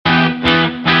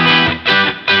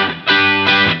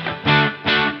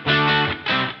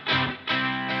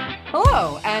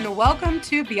and welcome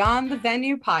to Beyond the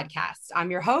Venue podcast.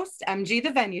 I'm your host, MG,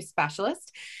 the venue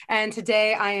specialist, and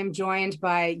today I am joined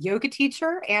by yoga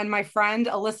teacher and my friend,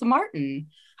 Alyssa Martin.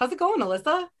 How's it going,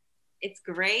 Alyssa? It's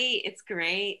great. It's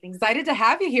great. Excited to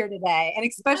have you here today, and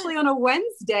especially on a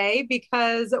Wednesday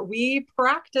because we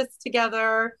practice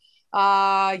together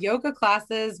yoga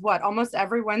classes, almost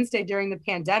every Wednesday during the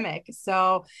pandemic.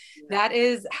 So that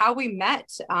is how we met.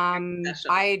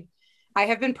 I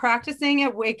have been practicing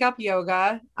at Wake Up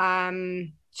Yoga.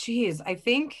 I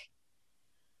think,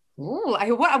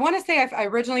 I want to say I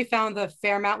originally found the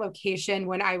Fairmount location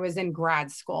when I was in grad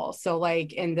school. So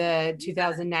like in the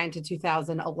 2009 to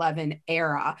 2011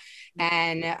 era,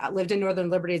 and I lived in Northern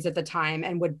Liberties at the time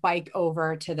and would bike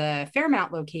over to the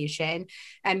Fairmount location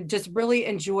and just really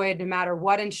enjoyed, no matter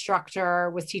what instructor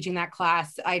was teaching that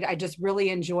class, I just really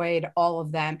enjoyed all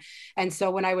of them. And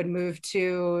so when I would move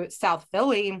to South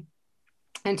Philly,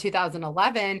 in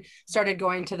 2011, started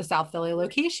going to the South Philly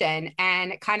location,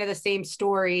 and kind of the same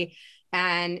story.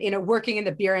 And, working in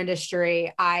the beer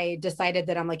industry, I decided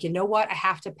that I'm like, you know what, I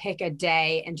have to pick a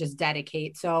day and just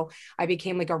dedicate. So I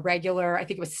became like a regular, I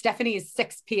think it was Stephanie's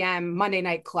 6 p.m. Monday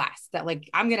night class that like,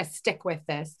 I'm going to stick with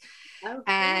this. Okay.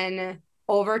 And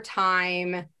over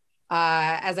time,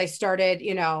 as I started,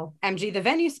 MG, the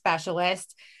venue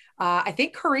specialist, I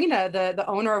think Karina, the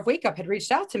owner of Wake Up, had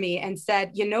reached out to me and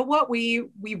said, you know what, we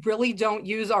really don't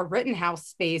use our Rittenhouse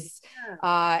space,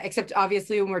 except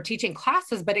obviously when we're teaching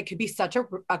classes, but it could be such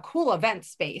a cool event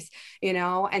space,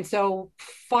 and so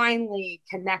finally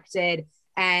connected.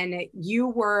 And you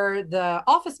were the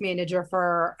office manager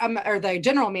or the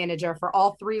general manager for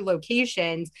all 3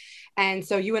 locations. And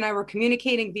so you and I were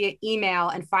communicating via email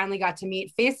and finally got to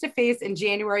meet face to face in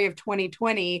January of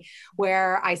 2020,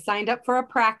 where I signed up for a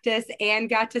practice and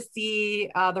got to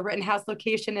see the Rittenhouse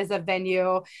location as a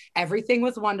venue. Everything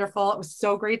was wonderful. It was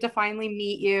so great to finally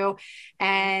meet you.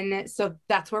 And so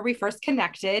that's where we first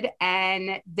connected.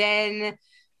 And then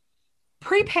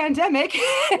pre-pandemic,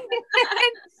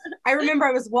 I remember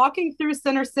I was walking through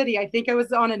Center City. I think I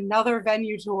was on another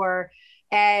venue tour,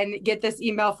 and get this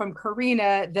email from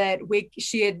Karina that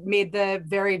she had made the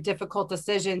very difficult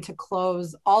decision to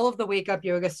close all of the Wake Up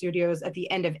Yoga studios at the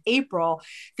end of April,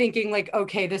 thinking like,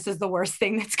 okay, this is the worst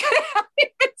thing that's going to happen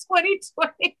in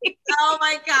 2020. Oh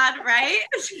my God, right?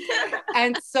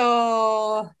 And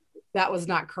so that was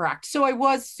not correct. So I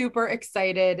was super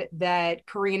excited that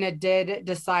Karina did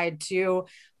decide to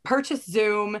purchase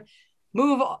Zoom,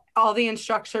 move all the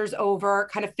instructors over,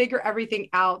 kind of figure everything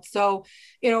out. So,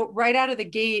 right out of the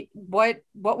gate, what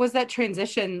was that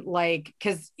transition like?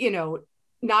 Because,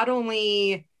 not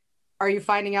only are you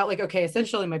finding out like, okay,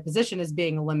 essentially my position is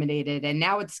being eliminated, and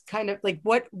now it's kind of like,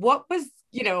 what was,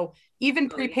 even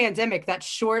pre-pandemic, that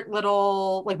short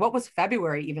little, like, what was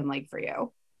February even like for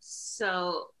you?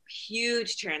 So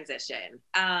huge transition.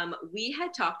 We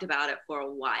had talked about it for a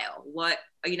while. What,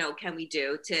 can we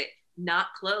do to not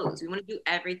close? We want to do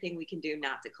everything we can do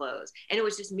not to close. And it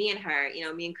was just me and her,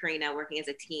 me and Karina working as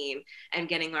a team and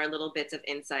getting our little bits of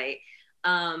insight.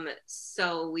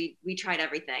 So we tried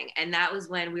everything. And that was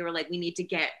when we were like, we need to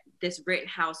get this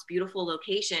Rittenhouse, beautiful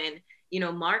location,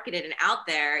 marketed and out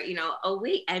there, oh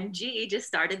wait, MG just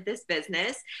started this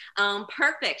business.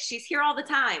 Perfect. She's here all the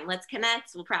time. Let's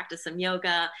connect. We'll practice some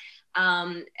yoga.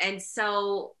 And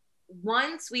so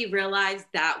once we realized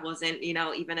that wasn't,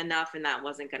 even enough and that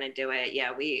wasn't going to do it,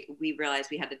 we realized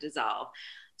we had to dissolve.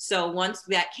 So once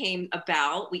that came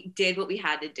about, we did what we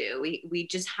had to do. We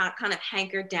just kind of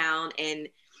hankered down, and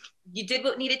you did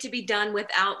what needed to be done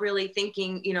without really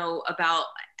thinking, about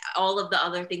all of the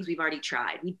other things we've already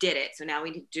tried. We did it. So now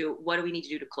we need to do, what do we need to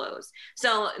do to close?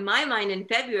 So in my mind, in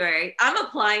February, I'm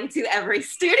applying to every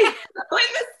studio in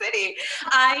the city.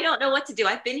 I don't know what to do.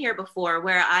 I've been here before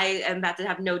where I am about to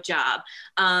have no job.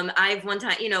 I've one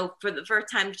time, for the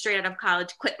first time straight out of college,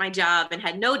 quit my job and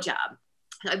had no job.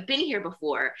 I've been here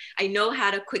before. I know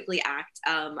how to quickly act.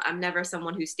 I'm never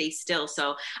someone who stays still.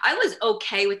 So I was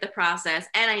okay with the process.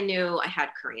 And I knew I had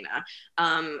Karina,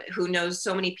 who knows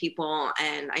so many people.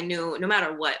 And I knew no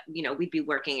matter what, we'd be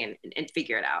working and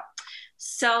figure it out.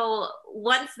 So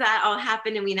once that all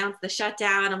happened and we announced the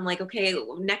shutdown, I'm like, okay,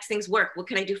 next thing's work. What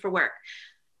can I do for work?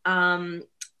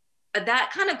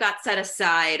 That kind of got set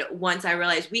aside once I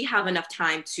realized I have enough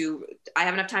time to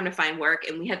find work,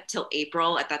 and we had till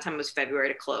April. At that time it was February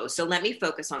to close. So let me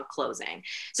focus on closing.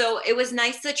 So it was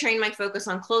nice to train my focus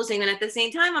on closing. And at the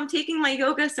same time, I'm taking my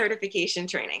yoga certification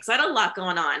training. So I had a lot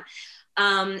going on.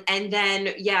 And then,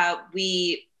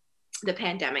 the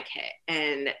pandemic hit,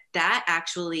 and that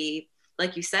actually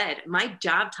like you said, my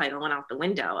job title went out the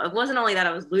window. It wasn't only that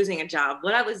I was losing a job,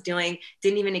 what I was doing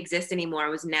didn't even exist anymore. I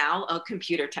was now a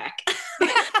computer tech.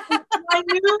 My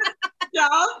new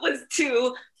job was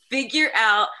to figure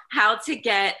out how to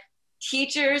get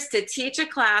teachers to teach a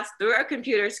class through a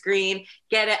computer screen,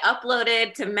 get it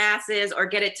uploaded to masses, or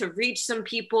get it to reach some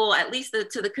people, at least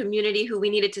to the community who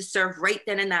we needed to serve right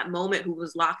then in that moment, who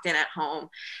was locked in at home.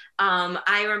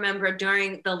 I remember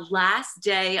during the last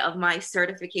day of my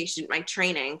certification, my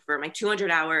training for my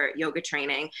 200-hour yoga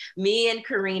training, me and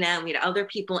Karina, and we had other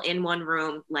people in one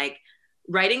room, like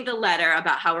writing the letter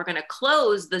about how we're going to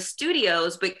close the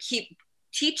studios, but keep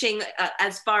teaching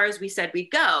as far as we said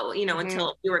we'd go,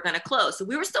 until we were going to close. So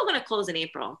we were still going to close in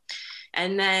April.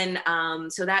 And then,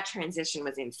 so that transition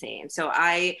was insane. So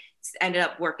I ended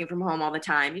up working from home all the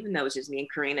time, even though it was just me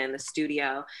and Karina in the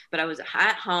studio, but I was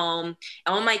at home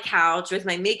on my couch with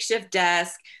my makeshift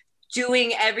desk,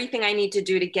 doing everything I need to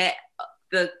do to get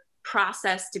the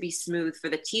process to be smooth for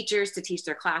the teachers to teach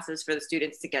their classes, for the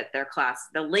students to get their class,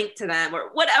 the link to them, or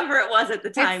whatever it was at the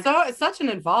time. It's such an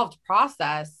involved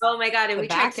process. Oh my God. And the we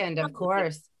back end, of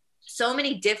course. So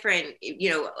many different,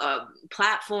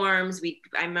 platforms.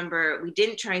 I remember we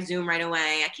didn't try Zoom right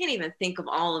away. I can't even think of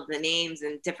all of the names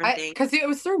and different things. Because it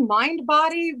was through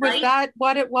Mindbody. Was right? That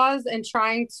what it was? And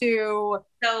trying to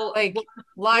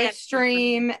live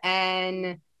stream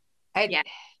and yeah.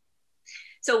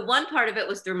 So one part of it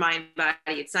was through Mindbody.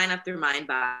 You'd sign up through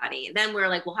Mindbody. And then we're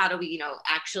like, well, how do we,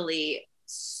 actually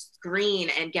screen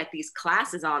and get these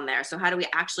classes on there? So how do we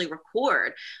actually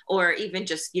record, or even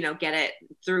just, get it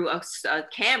through a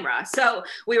camera? So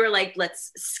we were like,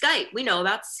 let's Skype. We know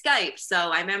about Skype. So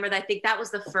I remember that, I think that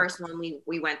was the first one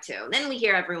we went to. And then we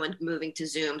hear everyone moving to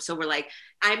Zoom. So we're like,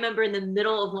 I remember in the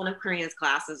middle of one of Karina's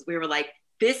classes, we were like,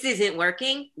 this isn't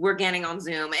working, we're getting on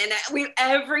Zoom. And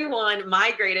everyone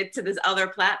migrated to this other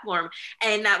platform.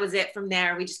 And that was it from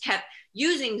there. We just kept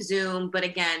using Zoom, but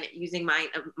again, using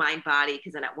Mindbody,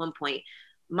 because then at one point,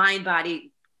 Mindbody,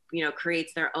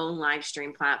 creates their own live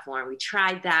stream platform. We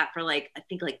tried that for I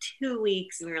think 2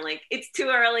 weeks, and we were like, it's too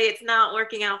early, it's not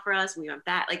working out for us. We went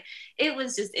back. It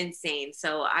was just insane.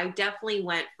 So I definitely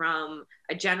went from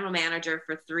a general manager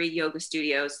for 3 yoga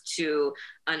studios to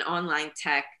an online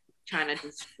tech, trying to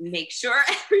just make sure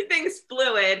everything's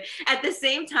fluid. At the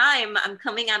same time, I'm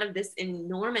coming out of this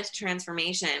enormous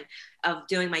transformation of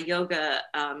doing my yoga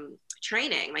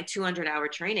training, my 200-hour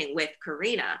training with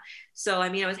Karina. So, I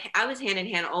mean, I was hand in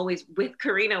hand always with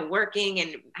Karina, working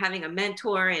and having a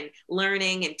mentor and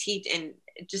learning and teach, and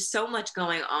just so much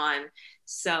going on.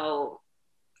 So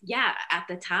yeah, at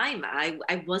the time,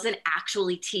 I wasn't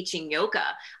actually teaching yoga.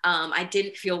 I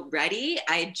didn't feel ready.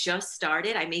 I had just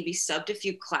started. I maybe subbed a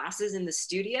few classes in the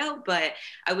studio, but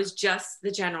I was just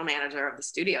the general manager of the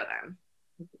studio then.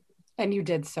 And you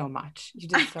did so much.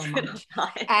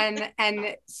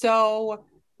 And so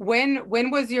when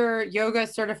was your yoga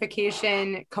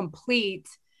certification complete?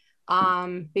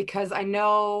 Because I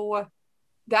know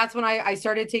that's when I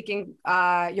started taking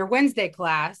your Wednesday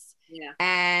class. Yeah.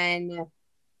 And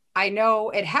I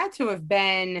know it had to have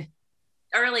been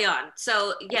early on.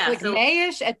 So yeah,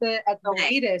 Mayish at the May.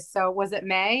 Latest. So was it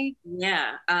May?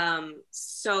 Yeah.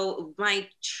 So my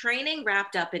training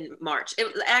wrapped up in March.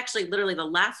 It was actually literally the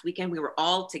last weekend we were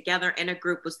all together in a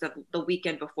group was the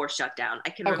weekend before shutdown.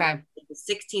 I can remember the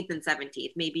 16th and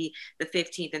 17th, maybe the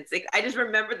 15th and 16th. I just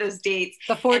remember those dates.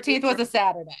 The 14th was a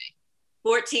Saturday.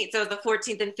 14th, so the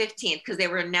 14th and 15th, because they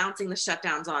were announcing the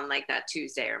shutdowns on that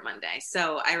Tuesday or Monday.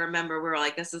 So I remember we were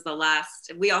like, this is the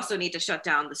last, we also need to shut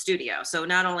down the studio. So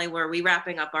not only were we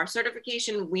wrapping up our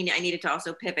certification, I needed to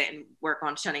also pivot and work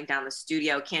on shutting down the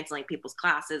studio, canceling people's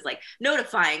classes,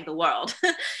 notifying the world.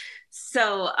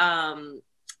 So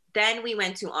then we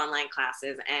went to online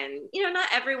classes, and, not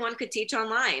everyone could teach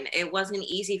online. It wasn't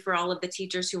easy for all of the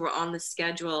teachers who were on the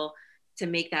schedule to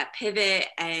make that pivot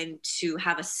and to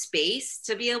have a space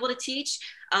to be able to teach.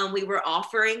 We were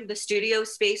offering the studio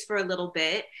space for a little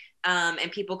bit,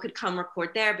 and people could come record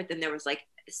there, but then there was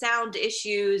sound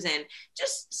issues and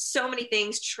just so many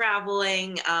things,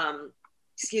 traveling,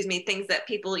 things that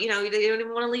people, they don't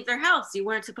even want to leave their house. You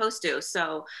weren't supposed to.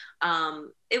 So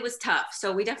it was tough.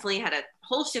 So we definitely had a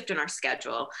whole shift in our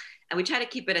schedule, and we try to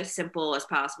keep it as simple as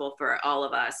possible for all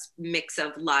of us, mix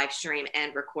of live stream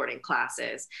and recording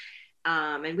classes.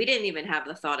 And we didn't even have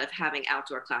the thought of having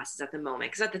outdoor classes at the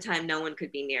moment, because at the time no one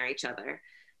could be near each other.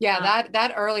 Yeah,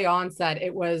 that early onset,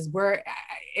 it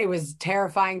was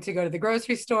terrifying to go to the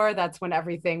grocery store. That's when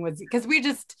everything was, because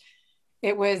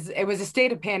it was a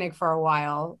state of panic for a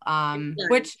while.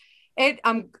 Which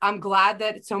I'm glad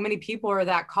that so many people are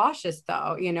that cautious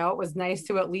though. It was nice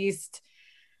to at least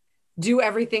do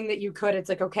everything that you could. It's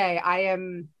like, okay, I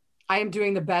am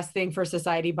doing the best thing for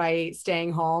society by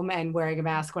staying home and wearing a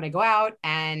mask when I go out.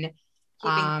 And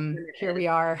Keeping here we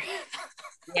are.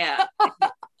 Yeah.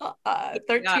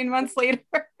 13 months later.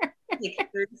 Like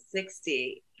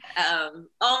 360,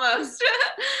 almost.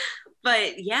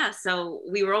 But yeah, so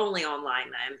we were only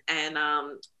online then. And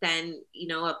then,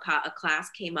 a class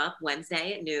came up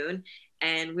Wednesday at noon.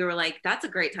 And we were like, that's a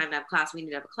great time to have class. We need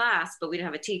to have a class, but we didn't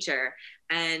have a teacher.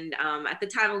 And at the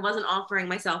time, I wasn't offering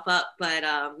myself up, but,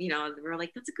 we were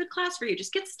like, that's a good class for you.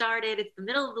 Just get started. It's the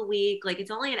middle of the week. Like,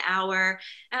 it's only an hour.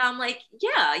 And I'm like,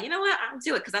 yeah, you know what? I'll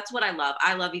do it because that's what I love.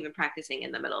 I love even practicing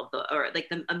in the middle of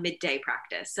a midday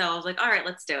practice. So I was like, all right,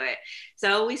 let's do it.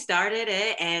 So we started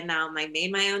it, and I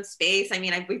made my own space. I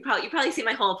mean, you probably see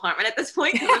my whole apartment at this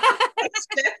point.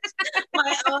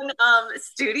 My own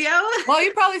studio. Well,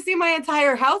 you probably see my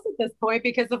entire house at this point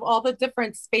because of all the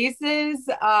different spaces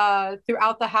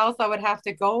throughout the house I would have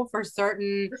to go for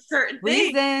certain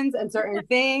reasons and certain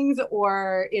things,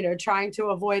 or trying to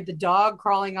avoid the dog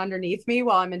crawling underneath me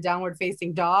while I'm in downward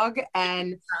facing dog.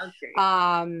 And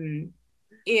and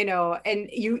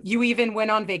you even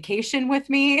went on vacation with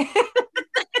me.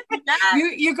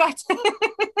 You got to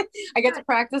I got to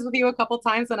practice with you a couple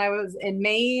times when I was in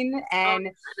Maine.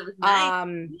 And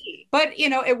nice. But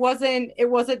it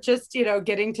wasn't just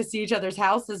getting to see each other's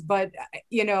houses, but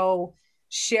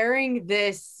sharing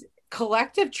this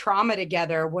collective trauma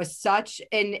together was such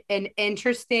an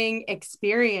interesting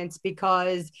experience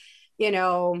because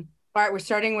all right, we're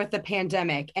starting with the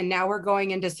pandemic, and now we're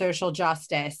going into social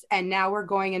justice, and now we're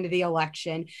going into the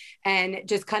election, and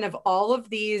just kind of all of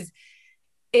these.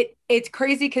 It's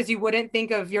crazy because you wouldn't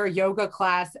think of your yoga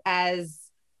class as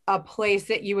a place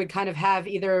that you would kind of have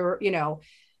either,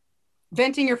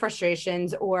 venting your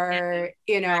frustrations or,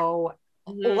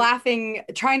 laughing,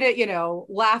 trying to,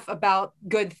 laugh about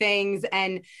good things.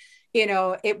 And,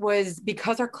 it was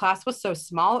because our class was so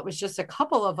small, it was just a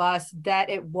couple of us, that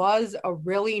it was a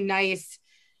really nice,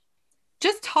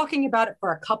 just talking about it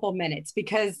for a couple minutes,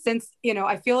 because since,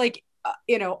 I feel like,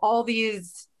 all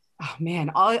these, oh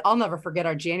man, I'll never forget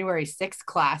our January 6th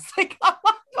class. Like I'm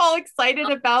all excited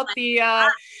about the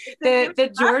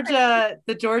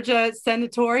Georgia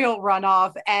senatorial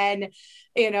runoff. And,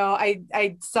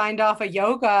 I signed off a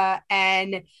yoga,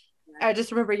 and I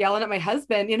just remember yelling at my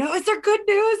husband, is there good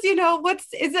news?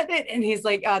 Isn't it? And he's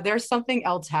like, there's something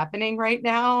else happening right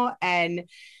now. And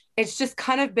it's just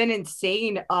kind of been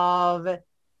insane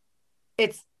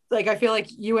it's like, I feel like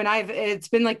you and it's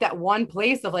been like that one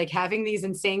place of like having these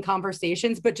insane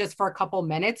conversations, but just for a couple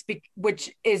minutes,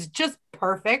 which is just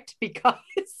perfect because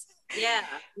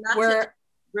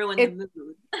ruin the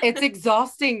mood. It's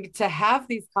exhausting to have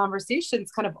these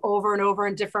conversations kind of over and over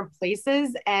in different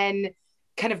places, and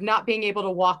kind of not being able to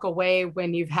walk away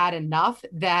when you've had enough,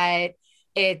 that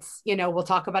it's, we'll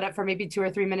talk about it for maybe 2 or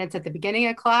 3 minutes at the beginning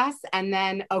of class, and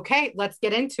then, okay, let's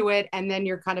get into it. And then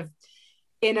you're kind of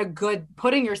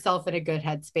putting yourself in a good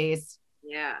headspace.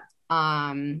 Yeah.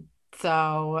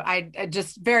 So I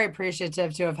just very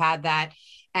appreciative to have had that.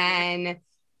 And,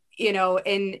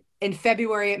 in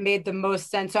February, it made the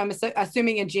most sense. So I'm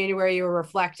assuming in January you were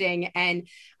reflecting and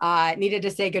needed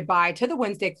to say goodbye to the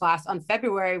Wednesday class on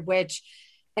February, which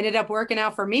ended up working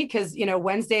out for me because,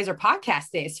 Wednesdays are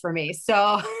podcast days for me.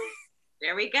 So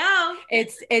there we go.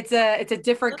 It's a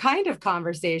different kind of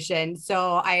conversation.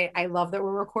 So I love that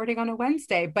we're recording on a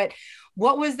Wednesday. But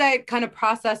what was that kind of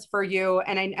process for you?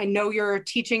 And I know you're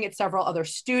teaching at several other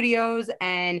studios,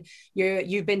 and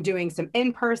you've been doing some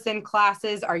in-person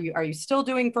classes. Are you still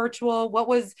doing virtual? What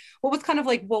was kind of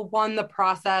like, the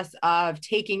process of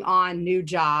taking on new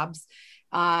jobs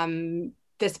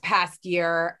this past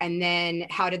year, and then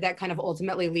how did that kind of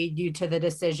ultimately lead you to the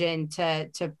decision to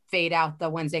fade out the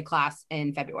Wednesday class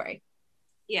in February?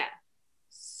 Yeah.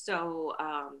 So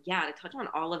to touch on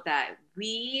all of that,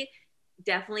 we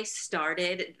definitely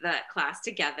started the class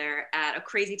together at a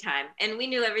crazy time, and we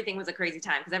knew everything was a crazy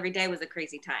time because every day was a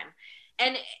crazy time,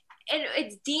 and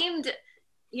it's deemed,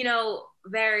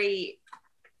 very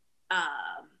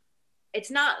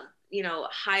it's not,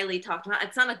 highly talked about.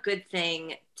 It's not a good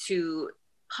thing to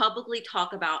publicly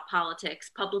talk about politics,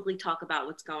 publicly talk about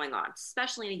what's going on,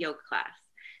 especially in a yoga class.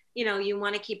 You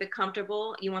want to keep it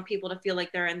comfortable. You want people to feel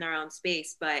like they're in their own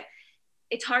space, but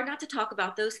it's hard not to talk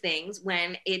about those things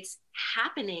when it's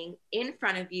happening in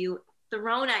front of you,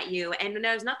 thrown at you, and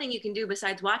there's nothing you can do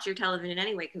besides watch your television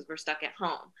anyway because we're stuck at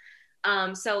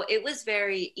home. So it was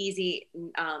very easy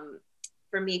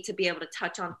for me to be able to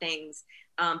touch on things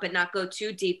but not go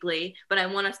too deeply. But I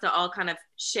want us to all kind of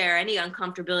share any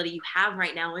uncomfortability you have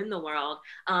right now in the world,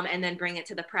 and then bring it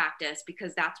to the practice,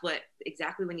 because that's what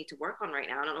exactly we need to work on right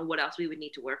now. I don't know what else we would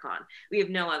need to work on. We have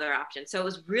no other option. So it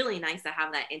was really nice to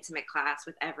have that intimate class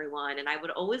with everyone. And I would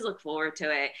always look forward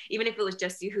to it, even if it was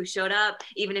just you who showed up,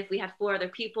 even if we had 4 other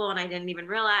people and I didn't even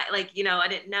realize, like, you know, I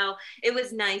didn't know. It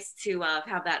was nice to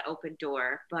have that open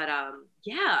door. But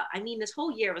yeah, I mean, this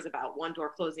whole year was about one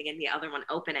door closing and the other one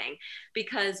opening,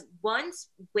 because once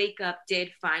Wake Up did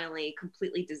finally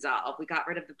completely dissolve, we got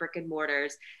rid of the brick and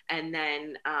mortars, and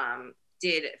then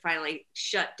did finally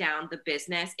shut down the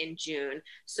business in June.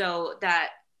 So that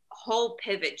whole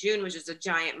pivot, June was just a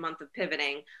giant month of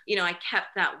pivoting. You know, I kept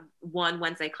that one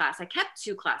Wednesday class. I kept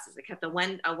 2 classes. I kept a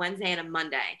Wednesday and a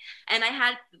Monday. And I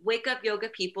had Wake Up yoga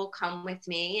people come with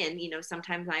me. And, you know,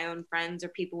 sometimes my own friends or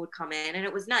people would come in, and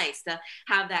it was nice to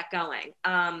have that going.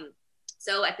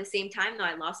 So at the same time, though,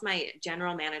 I lost my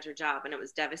general manager job, and it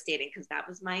was devastating because that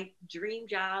was my dream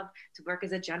job, to work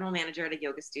as a general manager at a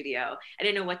yoga studio. I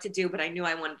didn't know what to do, but I knew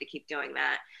I wanted to keep doing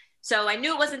that. So I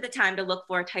knew it wasn't the time to look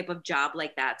for a type of job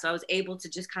like that. So I was able to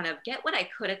just kind of get what I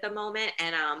could at the moment,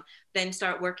 and then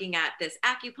start working at this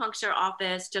acupuncture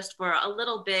office just for a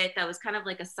little bit. That was kind of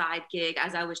like a side gig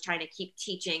as I was trying to keep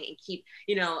teaching and keep,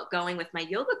 you know, going with my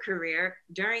yoga career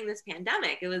during this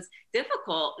pandemic. It was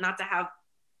difficult not to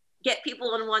get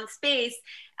people in one space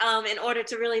in order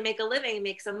to really make a living and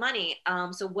make some money.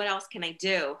 So what else can I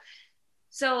do?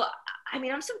 So, I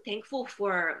mean, I'm so thankful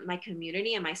for my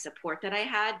community and my support that I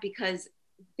had, because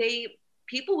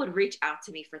people would reach out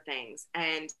to me for things.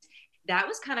 And that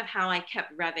was kind of how I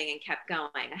kept revving and kept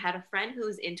going. I had a friend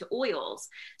who's into oils,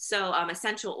 so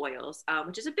essential oils,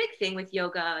 which is a big thing with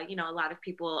yoga. You know, a lot of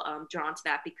people drawn to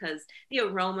that because the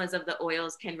aromas of the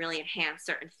oils can really enhance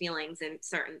certain feelings in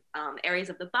certain areas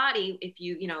of the body if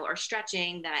you know, are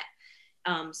stretching that,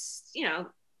 you know,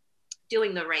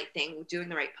 doing the right thing, doing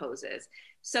the right poses.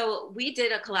 So we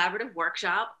did a collaborative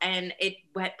workshop, and it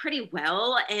went pretty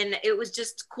well. And it was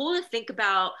just cool to think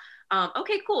about,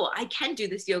 okay, cool, I can do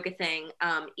this yoga thing,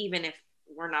 even if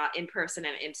we're not in person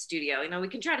and in studio. You know, we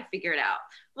can try to figure it out.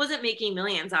 Wasn't making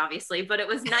millions, obviously, but it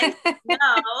was nice to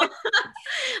know.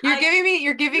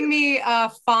 You're giving me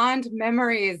fond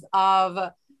memories of,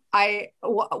 I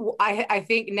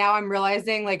think now I'm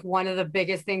realizing, like, one of the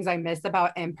biggest things I miss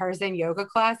about in-person yoga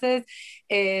classes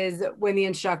is when the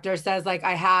instructor says, like,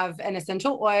 I have an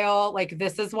essential oil, like,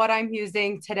 this is what I'm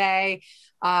using today.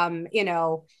 You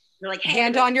know, like,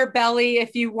 hand on your belly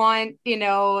if you want, you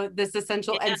know, this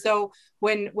essential. Yeah. And so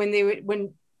when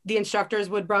the instructors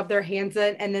would rub their hands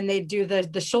in, and then they'd do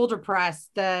the shoulder press,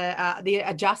 the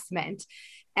adjustment,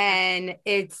 and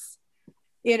it's,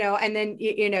 you know, and then,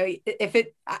 you know,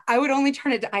 I would only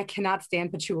turn it, I cannot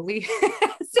stand patchouli.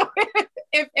 So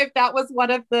if that was one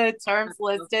of the terms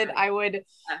listed, I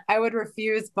would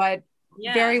refuse, but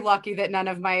yeah. Very lucky that none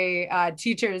of my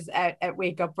teachers at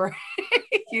Wake Up were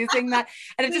using that.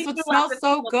 And it just would smell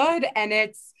so good. And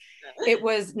it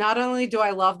was, not only do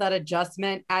I love that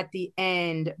adjustment at the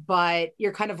end, but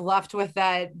you're kind of left with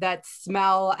that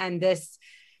smell and this,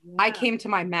 yeah. I came to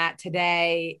my mat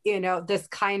today, you know, this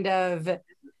kind of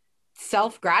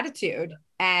self-gratitude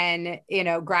and, you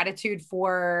know, gratitude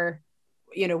for,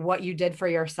 you know, what you did for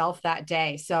yourself that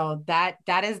day. So that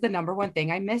is the number one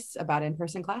thing I miss about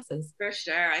in-person classes. For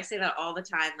sure. I say that all the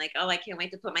time. Like, oh, I can't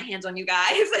wait to put my hands on you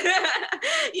guys.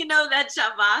 You know, that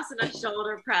Shavasana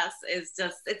shoulder press is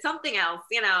just, it's something else,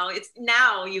 you know, it's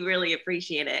now you really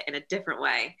appreciate it in a different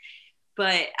way.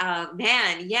 But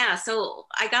man, yeah. So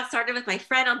I got started with my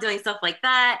friend on doing stuff like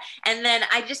that. And then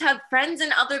I just have friends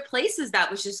in other places. That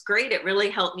was just great. It really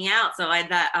helped me out. So I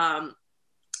had that,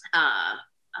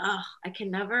 I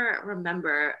can never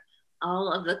remember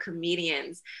all of the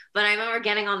comedians, but I remember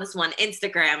getting on this one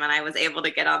Instagram, and I was able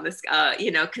to get on this, you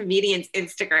know, comedian's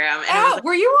Instagram. And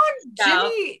were you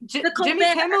on Jimmy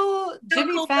Kimmel,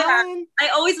 Jimmy Fallon? I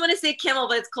always want to say Kimmel,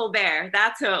 but it's Colbert.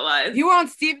 That's who it was. You were on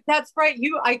Steve. That's right.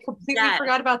 I completely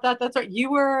forgot about that. That's right.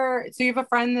 So you have a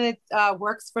friend that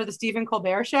works for the Stephen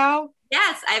Colbert Show?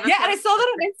 Yes. I have and I saw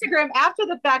that on Instagram after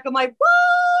the fact. I'm like,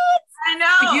 what? I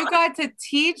know. You got to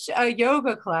teach a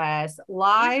yoga class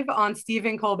live on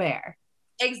Stephen Colbert.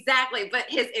 Exactly, but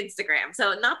his Instagram,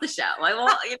 so not the show. I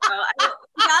won't, you know, you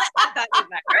gotta add that in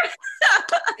there.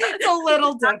 It's a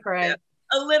little different.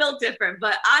 a little different,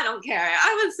 but I don't care.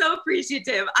 I was so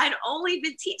appreciative. I'd only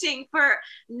been teaching for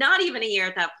not even a year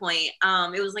at that point.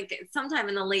 It was like sometime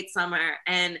in the late summer,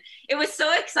 and it was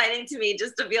so exciting to me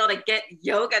just to be able to get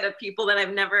yoga to people that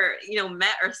I've never,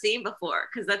 met or seen before.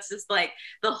 Cause that's just like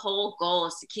the whole goal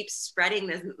is to keep spreading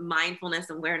this mindfulness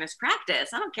awareness practice.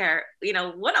 I don't care,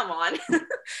 what I'm on.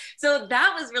 So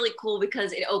that was really cool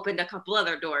because it opened a couple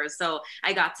other doors. So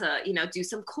I got to, do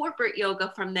some corporate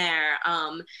yoga from there.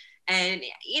 And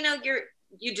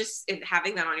you just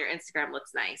having that on your Instagram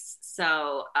looks nice.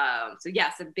 So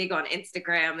yes, I'm big on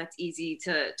Instagram. That's easy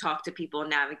to talk to people,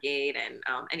 navigate, and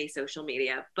any social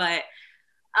media. But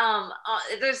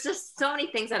there's just so many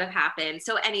things that have happened.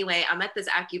 So anyway, I'm at this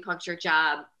acupuncture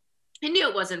job. I knew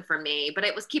it wasn't for me, but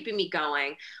it was keeping me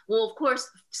going. Well, of course,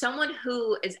 someone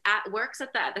who works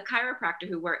at the chiropractor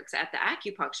who works at the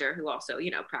acupuncture, who also,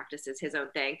 practices his own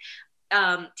thing,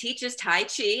 teaches Tai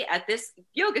Chi at this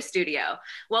yoga studio.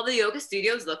 Well, the yoga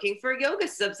studio is looking for yoga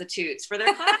substitutes for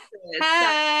their classes.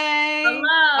 Hey, hello,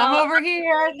 I'm over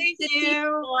here. Thank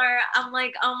you. I'm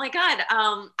like, oh my God.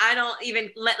 I don't even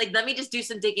let me just do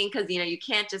some digging. Cause you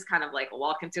can't just kind of like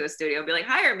walk into a studio and be like,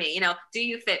 hire me, do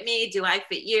you fit me? Do I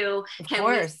fit you? Can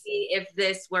we see if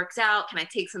this works out? Can I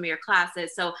take some of your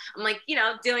classes? So I'm like,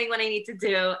 doing what I need to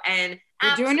do. And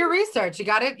you're doing your research. You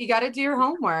got to do your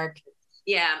homework.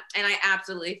 Yeah. And I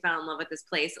absolutely fell in love with this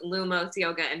place, Lumos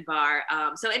Yoga and Bar.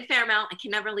 So in Fairmount, I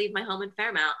can never leave my home in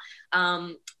Fairmount,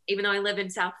 even though I live in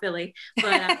South Philly,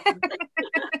 but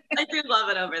I do love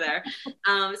it over there.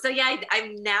 So yeah,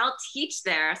 I now teach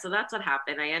there. So that's what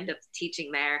happened. I end up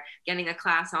teaching there, getting a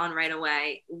class on right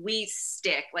away. We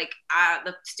stick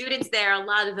the students there. A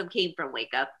lot of them came from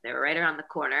Wake Up. They were right around the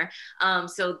corner.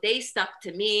 So they stuck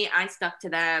to me. I stuck to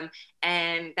them.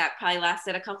 And that probably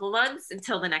lasted a couple months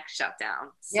until the next shutdown.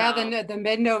 So. Yeah, the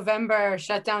mid-November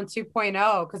shutdown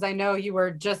 2.0, because I know you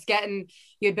were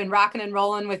you'd been rocking and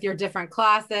rolling with your different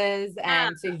classes,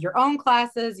 and so your own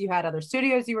classes, you had other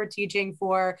studios you were teaching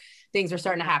for, things were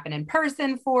starting to happen in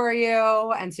person for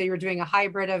you. And so you were doing a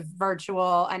hybrid of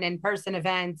virtual and in-person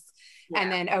events. Yeah.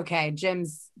 And then, okay,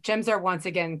 gyms are once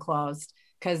again closed,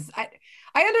 because I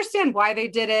understand why they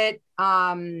did it.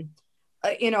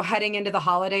 Heading into the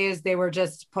holidays, they were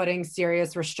just putting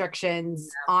serious restrictions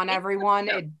on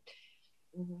everyone.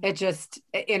 It just,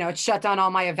 it shut down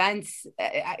all my events.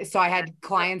 So I had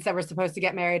clients that were supposed to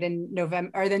get married in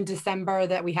November or then December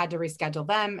that we had to reschedule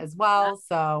them as well.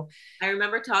 So I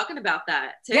remember talking about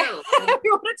that too. Yeah.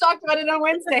 We would have talked about it on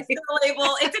Wednesday.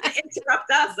 It didn't interrupt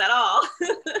us at all.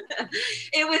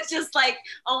 It was just like,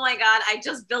 oh my God, I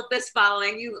just built this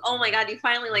following. Oh my God, you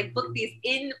finally booked these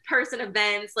in-person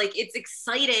events. It's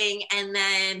exciting. And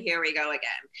then here we go again.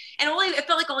 And it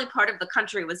felt like only part of the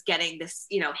country was getting this,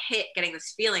 getting this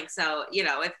feeling. So,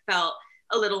 it felt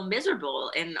a little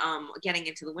miserable in getting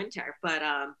into the winter. But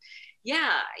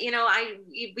yeah,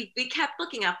 we kept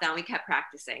looking up then, we kept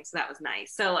practicing. So that was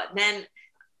nice. So then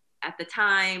at the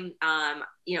time,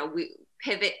 we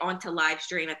pivot onto live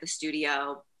stream at the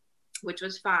studio, which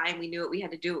was fine. We knew what we had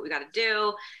to do, what we got to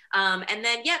do. And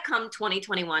then, come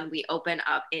 2021, we open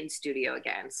up in studio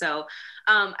again. So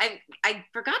I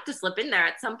forgot to slip in there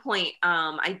at some point.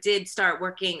 I did start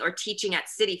working or teaching at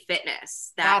City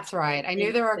Fitness. That's right. I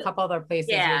knew there were a couple other places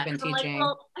you've been teaching.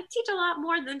 I teach a lot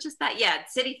more than just that. Yeah,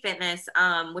 City Fitness,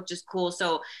 which is cool.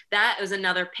 So that was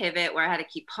another pivot where I had to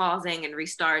keep pausing and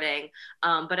restarting.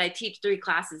 But I teach 3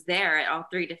 classes there at all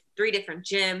three different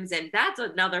gyms. And that's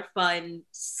another fun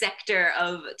sector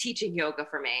of teaching yoga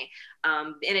for me,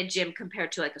 in a gym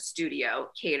compared to a studio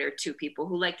catered to people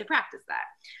who like to practice that.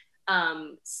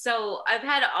 So I've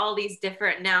had all these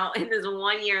different, now in this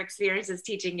 1 year experiences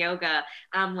teaching yoga,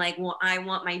 I'm like, well, I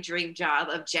want my dream job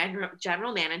of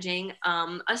general managing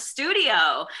a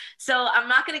studio. So I'm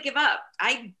not going to give up.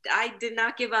 I did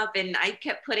not give up. And I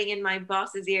kept putting in my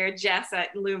boss's ear, Jess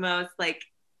at Lumos,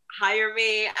 hire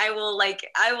me. I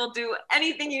will do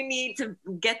anything you need to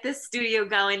get this studio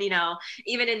going,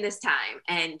 even in this time.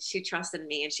 And she trusted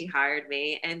me and she hired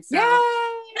me. And so,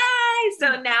 yay!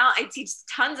 So now I teach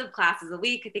tons of classes a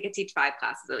week. I think I teach 5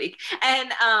 classes a week.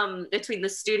 And between the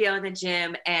studio and the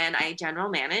gym, and I general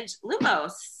manage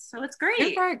Lumos. So it's great.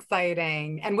 Super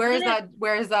exciting. And where is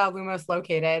Lumos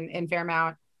located in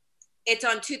Fairmount? It's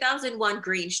on 2001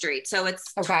 Green Street. So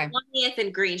it's 20th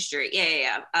and Green Street.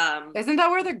 Yeah. Isn't that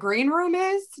where the green room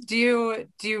is? Do you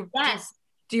yes.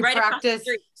 Do you practice?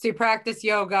 So you practice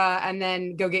yoga and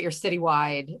then go get your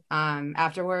citywide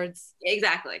afterwards?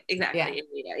 Exactly. Yeah.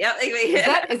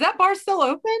 Is that bar still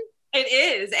open? It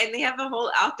is. And they have a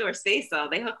whole outdoor space, though.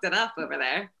 They hooked it up over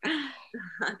there.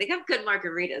 I think I have good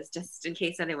margaritas, just in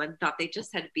case anyone thought they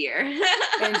just had beer.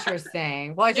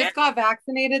 Interesting. Well, I just got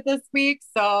vaccinated this week,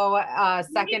 so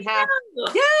second half.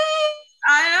 Yay!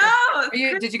 I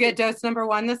know. Did you get dose number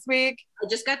 1 this week? I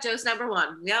just got dose number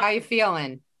 1. Yep. How you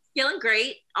feeling? Feeling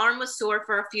great. Arm was sore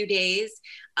for a few days,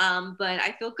 but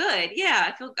I feel good. Yeah,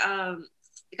 I feel.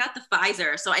 I got the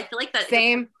Pfizer, so I feel like that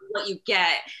same what you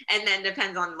get, and then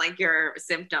depends on like your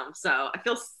symptoms. So I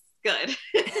feel good.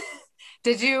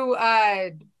 Did you?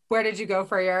 Where did you go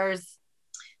for yours?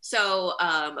 So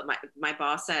my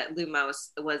boss at Lumos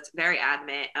was very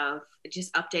adamant of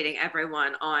just updating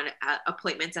everyone on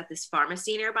appointments at this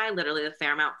pharmacy nearby, literally the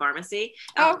Fairmount Pharmacy.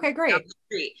 Oh, okay, great.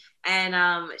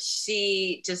 And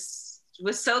she just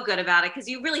was so good about it, because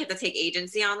you really have to take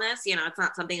agency on this. You know, it's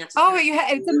not something that's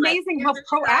it's amazing how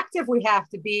proactive we have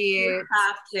to be. You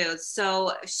have to.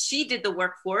 So she did the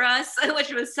work for us,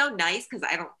 which was so nice, because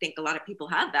I don't think a lot of people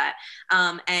have that.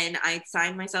 And I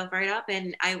signed myself right up,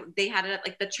 and they had it at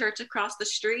like the church across the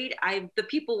street. The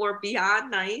people were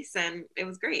beyond nice, and it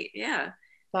was great. Yeah,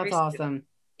 that's awesome.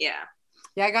 Yeah.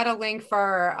 Yeah, I got a link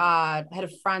for, I had a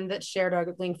friend that shared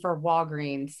a link for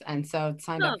Walgreens, and so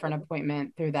signed up for an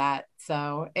appointment through that.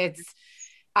 So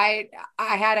I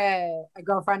had a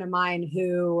girlfriend of mine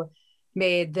who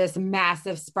made this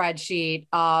massive spreadsheet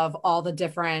of all the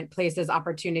different places,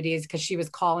 opportunities, because she was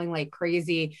calling like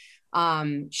crazy.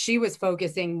 She was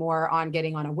focusing more on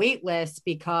getting on a wait list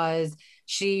because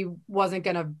she wasn't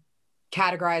going to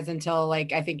categorize until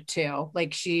like I think 2.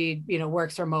 Like she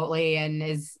works remotely and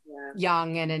is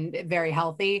young and very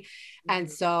healthy,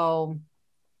 and so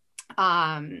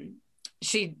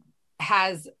she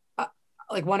has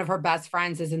like one of her best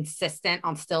friends is insistent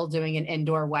on still doing an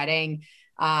indoor wedding,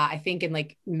 I think in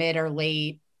like mid or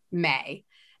late May.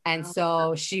 And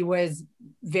so she was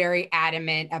very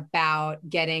adamant about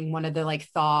getting one of the like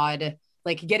thawed,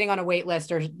 like getting on a wait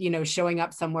list, or, showing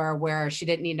up somewhere where she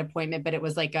didn't need an appointment, but it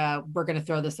was like, we're going to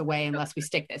throw this away unless we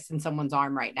stick this in someone's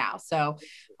arm right now. So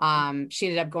she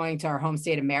ended up going to our home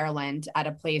state of Maryland at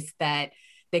a place that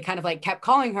they kind of like kept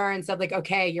calling her and said like,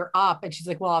 okay, you're up. And she's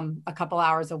like, well, I'm a couple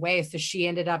hours away. So she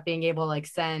ended up being able to like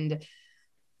send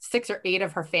 6 or 8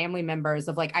 of her family members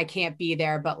of like, I can't be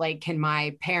there, but like, can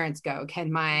my parents go?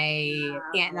 Can my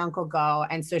aunt and uncle go?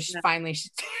 And so she finally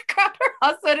grabbed her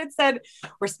husband and said,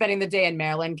 we're spending the day in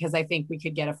Maryland, because I think we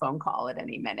could get a phone call at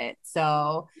any minute.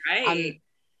 So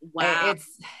wow.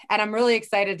 And I'm really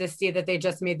excited to see that they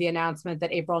just made the announcement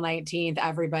that April 19th,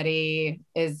 everybody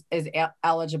is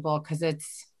eligible, because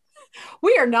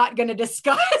we are not going to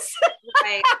discuss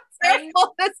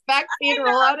this vaccine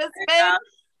rollout has been.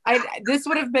 This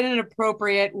would have been an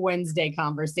appropriate Wednesday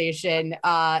conversation.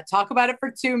 Talk about it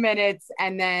for 2 minutes,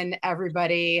 and then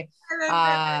everybody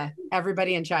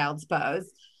in child's pose.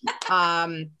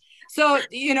 So,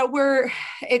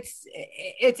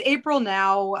 it's April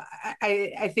now.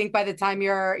 I think by the time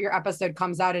your episode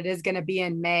comes out, it is going to be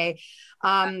in May.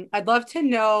 I'd love to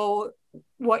know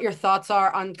what your thoughts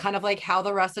are on kind of like how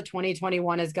the rest of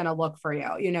 2021 is going to look for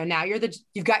you. Now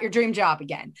you've got your dream job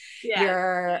again. Yeah.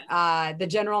 You're the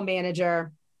general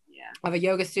manager of a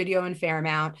yoga studio in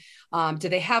Fairmount. Do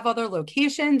they have other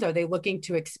locations? Are they looking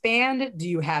to expand? Do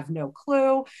you have no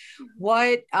clue?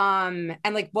 What and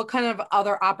like what kind of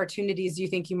other opportunities do you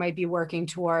think you might be working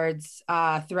towards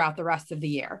throughout the rest of the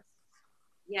year?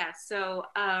 Yeah. So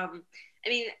I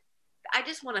mean, I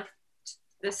just want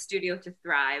the studio to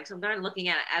thrive. So I'm not looking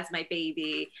at it as my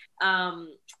baby.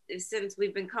 Since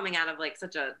we've been coming out of like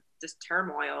such a just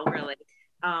turmoil, really.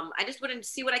 I just wanted to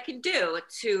see what I can do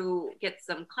to get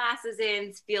some classes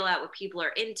in, feel out what people are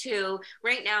into.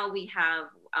 Right now we have,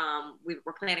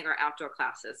 we're planning our outdoor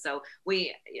classes. So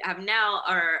we have now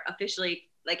are officially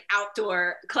like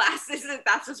outdoor classes.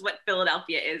 That's just what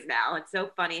Philadelphia is now. It's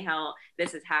so funny how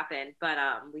this has happened, but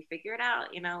we figure it out,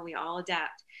 we all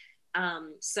adapt.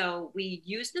 So we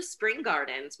use the Spring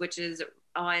Gardens, which is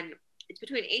it's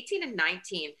between 18th and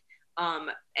 19th,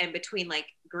 and between like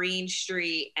Green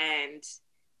Street and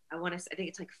I think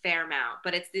it's like Fairmount,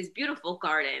 but it's these beautiful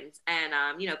gardens, and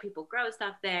people grow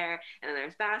stuff there, and then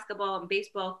there's basketball and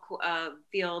baseball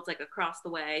fields like across the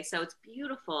way, so it's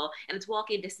beautiful, and it's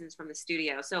walking distance from the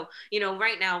studio. So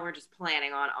right now we're just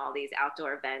planning on all these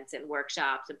outdoor events and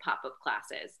workshops and pop-up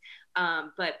classes,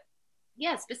 but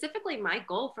yeah, specifically my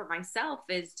goal for myself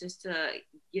is just to,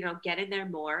 get in there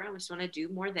more. I just want to do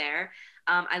more there.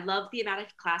 I love the amount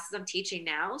of classes I'm teaching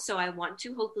now. So I want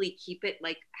to hopefully keep it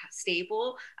like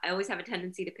stable. I always have a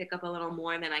tendency to pick up a little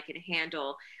more than I can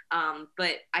handle.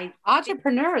 But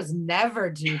entrepreneurs never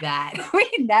do that. We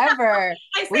never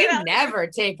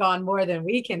take on more than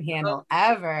we can handle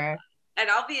ever. and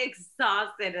I'll be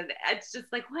exhausted, and it's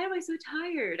just like, why am I so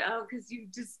tired? Oh, because you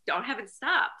just haven't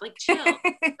stopped. Like, chill.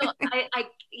 So I,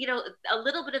 a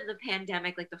little bit of the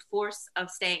pandemic, like the force of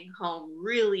staying home,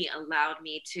 really allowed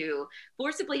me to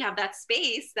forcibly have that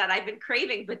space that I've been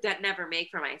craving, but that never make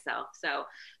for myself. So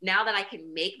now that I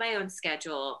can make my own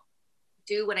schedule,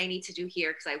 do what I need to do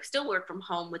here, because I still work from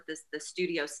home with the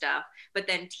studio stuff, but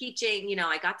then teaching,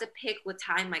 I got to pick what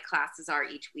time my classes are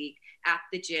each week at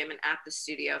the gym and at the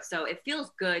studio. So it feels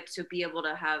good to be able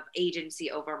to have agency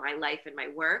over my life and my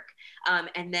work,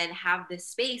 and then have this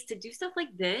space to do stuff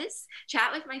like this,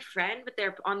 chat with my friend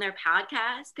on their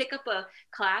podcast, pick up a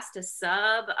class to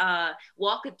sub,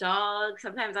 walk a dog.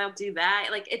 Sometimes I'll do that.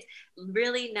 Like, it's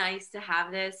really nice to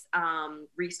have this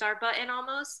restart button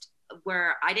almost,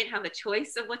 where I didn't have a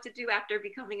choice of what to do after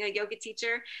becoming a yoga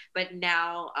teacher, but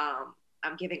now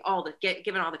I'm given all the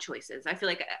choices. I feel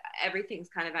like everything's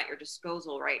kind of at your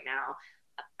disposal right now.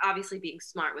 Obviously, being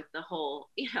smart with the whole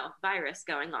virus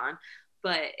going on,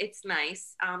 but it's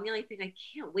nice. The only thing I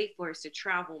can't wait for is to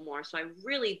travel more. So I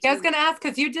really do. Yeah, I was going to ask,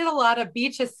 because you did a lot of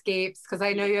beach escapes, because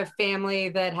I know you have family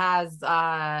that has,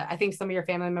 I think some of your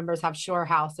family members have shore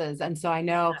houses. And so I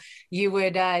know you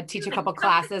would teach a couple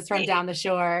classes from down the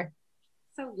shore.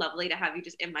 So lovely to have you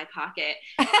just in my pocket.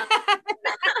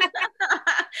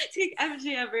 Take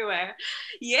energy everywhere.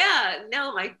 Yeah,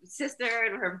 no, my sister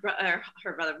and her brother,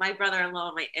 my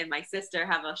brother-in-law and my sister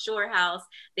have a shore house.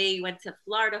 They went to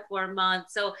Florida for a month.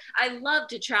 So I love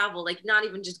to travel, like not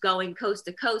even just going coast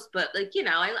to coast, but like,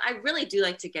 I really do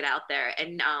like to get out there.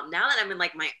 And now that I'm in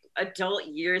like my adult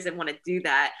years and want to do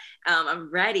that,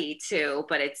 I'm ready to,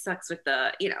 but it sucks with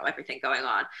the, everything going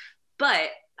on. But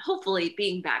hopefully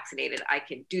being vaccinated, I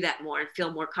can do that more and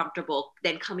feel more comfortable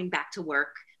than coming back to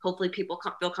work. Hopefully people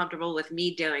feel comfortable with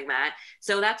me doing that.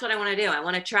 So that's what I want to do. I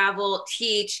want to travel,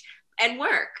 teach, and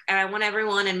work. And I want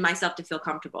everyone and myself to feel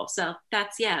comfortable. So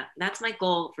that's my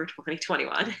goal for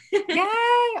 2021. Yay!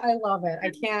 I love it. I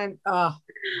can't,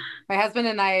 my husband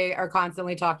and I are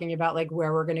constantly talking about like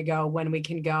where we're going to go, when we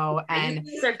can go. And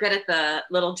they're good at the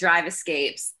little drive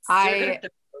escapes.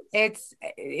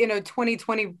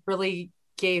 2020 really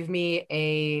gave me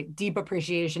a deep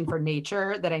appreciation for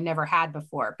nature that I never had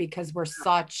before, because we're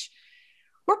bar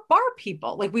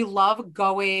people. Like, we love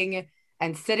going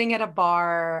and sitting at a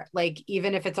bar, like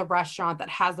even if it's a restaurant that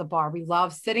has a bar, we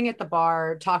love sitting at the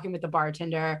bar, talking with the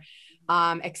bartender,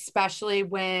 especially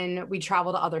when we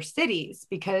travel to other cities,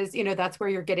 because, that's where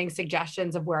you're getting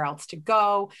suggestions of where else to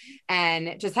go,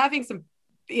 and just having some,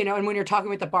 and when you're talking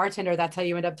with the bartender, that's how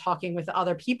you end up talking with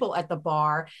other people at the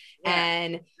bar. Yeah,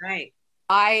 and right.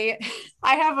 I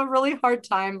have a really hard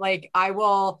time. Like, I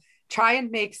will try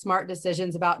and make smart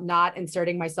decisions about not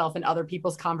inserting myself in other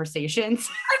people's conversations.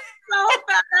 I'm so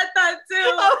bad at that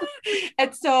too.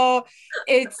 And so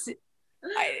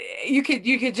you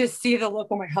could just see the look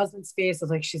on my husband's face. I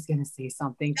was like, she's going to say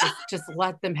something. Just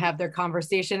let them have their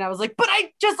conversation. I was like, but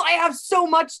I have so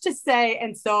much to say.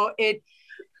 And so I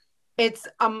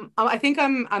think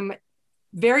I'm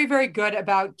very, very good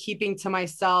about keeping to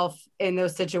myself in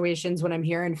those situations when I'm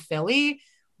here in Philly.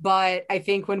 But I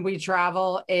think when we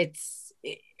travel, it's,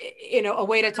 a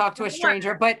way to talk to a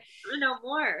stranger. But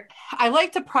more. I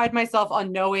like to pride myself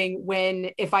on knowing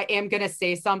if I am going to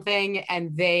say something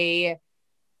and they,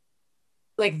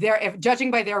 like, if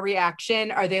judging by their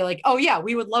reaction, are they like, oh yeah,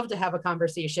 we would love to have a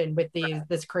conversation with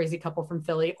this crazy couple from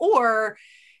Philly, or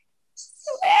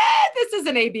this is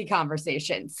an AB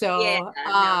conversation. So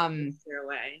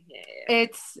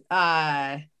it's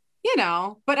but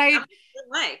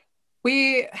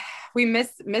we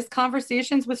miss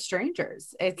conversations with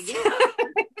strangers. It's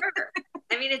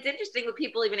I mean, it's interesting when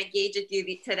people even engage with you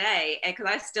today, and because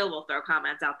I still will throw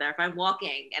comments out there. If I'm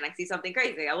walking and I see something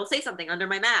crazy, I will say something under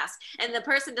my mask, and the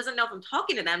person doesn't know if I'm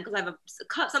talking to them because I have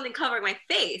something covering my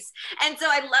face. And so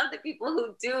I love the people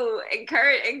who do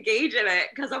engage in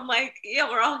it, because I'm like,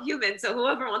 we're all human, so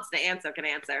whoever wants to answer can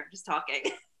answer. I'm just talking.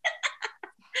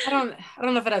 I don't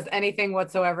know if it has anything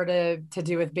whatsoever to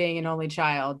do with being an only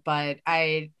child, but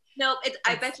I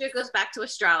bet you it goes back to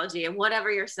astrology and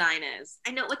whatever your sign is.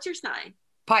 I know. What's your sign?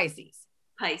 Pisces.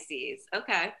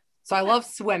 Okay. So I love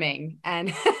swimming,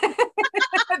 and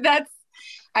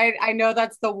I know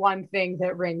that's the one thing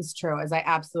that rings true, is I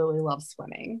absolutely love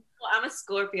swimming. Well, I'm a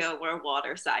Scorpio. We're a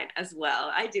water sign as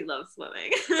well. I do love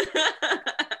swimming.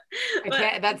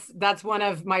 That's one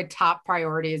of my top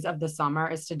priorities of the summer,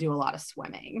 is to do a lot of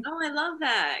swimming. Oh, I love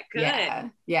that.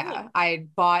 Good. Yeah. Cool. I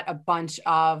bought a bunch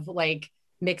of like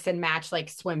mix and match, like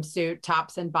swimsuit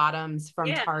tops and bottoms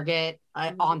from Target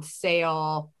on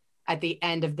sale at the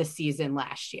end of the season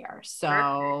last year.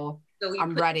 So So you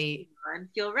I'm put ready. on,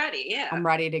 feel ready. Yeah. I'm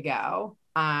ready to go.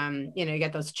 You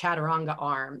get those chaturanga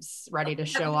arms ready to Have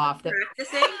show you off been that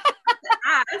practicing?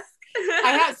 Ask.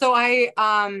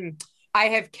 I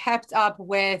have kept up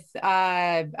with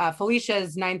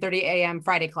Felicia's 9:30 a.m.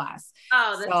 Friday class.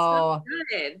 Oh, that's so So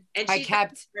good. And I she's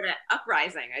kept at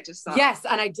Uprising. I just saw. yes,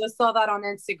 and I just saw that on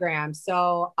Instagram.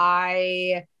 So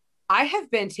I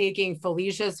have been taking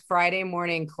Felicia's Friday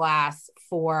morning class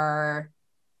for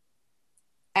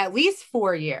at least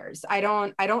 4 years. I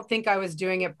don't think I was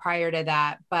doing it prior to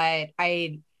that, but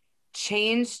I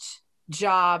changed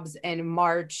jobs in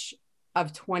March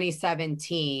of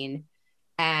 2017.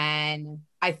 And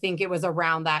I think it was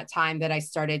around that time that I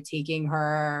started taking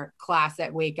her class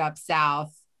at Wake Up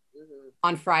South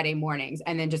on Friday mornings,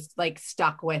 and then just like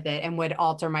stuck with it and would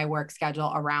alter my work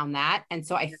schedule around that. And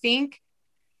so I think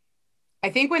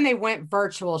when they went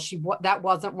virtual, that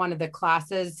wasn't one of the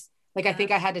classes. Like I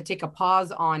think I had to take a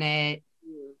pause on it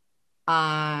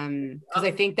because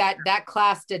I think that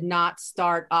class did not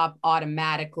start up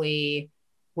automatically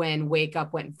when Wake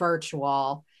Up went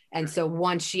virtual. And so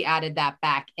once she added that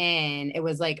back in, it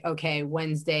was like, okay,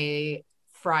 Wednesday,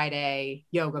 Friday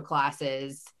yoga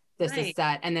classes, this is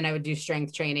set. And then I would do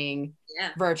strength training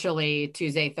virtually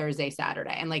Tuesday, Thursday,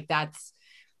 Saturday. And like that's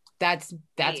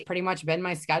pretty much been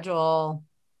my schedule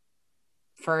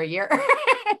for a year.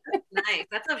 Nice.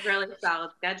 That's a really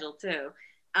solid schedule too.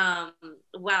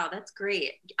 Wow, that's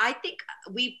great. I think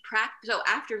we practice. So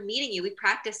after meeting you, we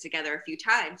practiced together a few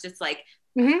times, just like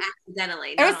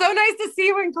accidentally. It was so nice to see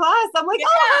you in class. I'm like, oh,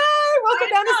 hi, welcome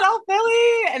down to South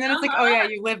Philly. And then it's like, oh yeah,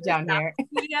 you live down here. I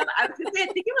was gonna say, I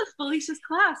think it was Felicia's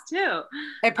class too.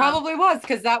 It probably was,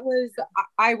 because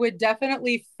I would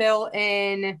definitely fill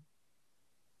in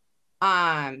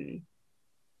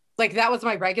like that was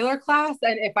my regular class.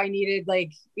 And if I needed,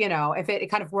 like, if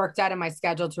it kind of worked out in my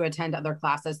schedule to attend other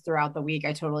classes throughout the week,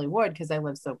 I totally would, because I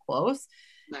live so close.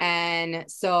 Nice. And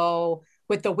so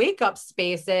with the Wake Up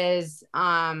spaces,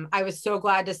 I was so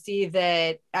glad to see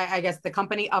that I guess the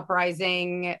company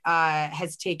Uprising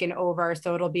has taken over.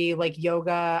 So it'll be like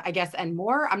yoga, I guess, and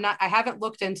more. I haven't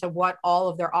looked into what all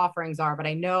of their offerings are, but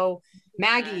I know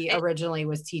Maggie originally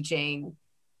was teaching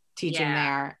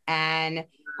there. And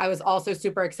I was also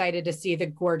super excited to see the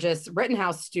gorgeous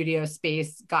Rittenhouse studio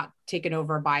space got taken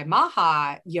over by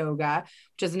Maha Yoga,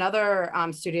 which is another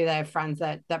studio that I have friends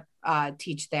that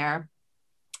teach there.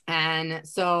 And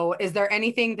so is there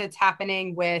anything that's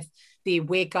happening with the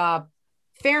Wake Up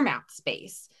Fairmount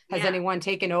space? Has anyone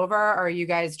taken over? Or are you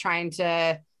guys trying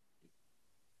to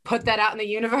put that out in the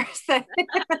universe that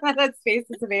that space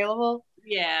is available?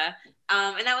 Yeah.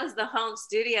 And that was the home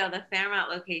studio, the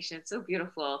Fairmount location. So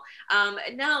beautiful.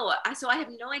 No, so I have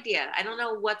no idea. I don't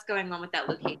know what's going on with that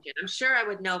location. I'm sure I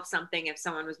would know of something if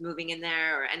someone was moving in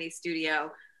there or any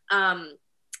studio.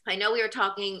 I know we were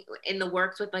talking in the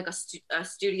works with like a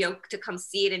studio to come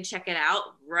see it and check it out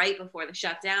right before the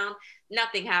shutdown.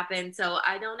 Nothing happened. So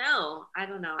I don't know.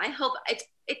 I hope it's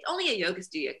only a yoga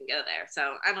studio can go there.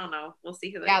 So I don't know. We'll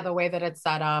see who. Yeah, the way that it's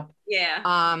set up.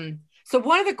 Yeah. So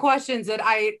one of the questions that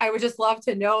I would just love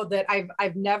to know, that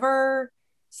I've never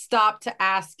stopped to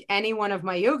ask any one of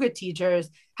my yoga teachers,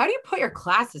 how do you put your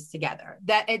classes together?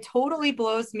 That it totally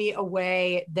blows me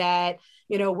away that,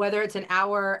 whether it's an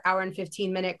hour and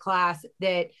 15-minute class,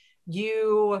 that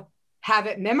you have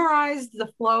it memorized,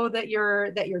 the flow that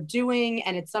you're doing,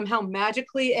 and it somehow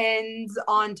magically ends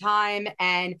on time.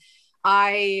 And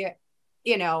I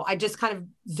just kind of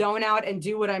zone out and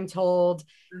do what I'm told.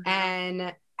 Mm-hmm.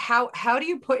 And how do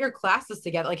you put your classes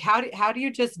together? Like, how do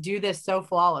you just do this so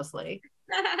flawlessly?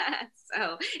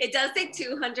 So it does take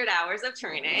 200 hours of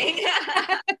training,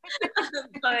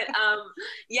 but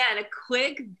in a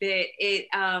quick bit,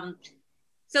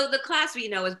 so the class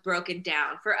is broken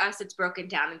down. For us, it's broken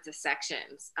down into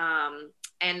sections.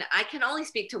 And I can only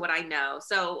speak to what I know.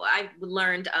 So I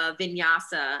learned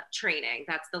Vinyasa training.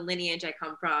 That's the lineage I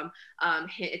come from.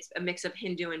 It's a mix of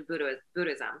Hindu and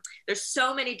Buddhism. There's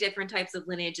so many different types of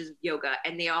lineages of yoga,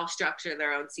 and they all structure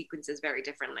their own sequences very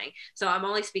differently. So I'm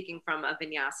only speaking from a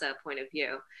Vinyasa point of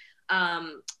view.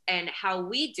 And how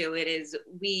we do it is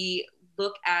we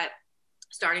look at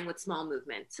starting with small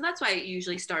movements. So that's why I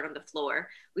usually start on the floor.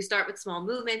 We start with small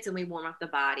movements and we warm up the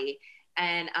body.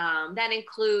 And that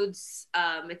includes,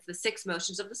 it's the 6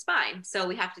 motions of the spine. So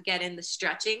we have to get in the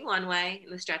stretching one way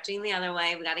and the stretching the other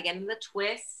way. We got to get in the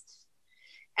twist.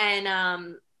 And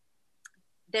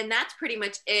then that's pretty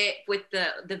much it with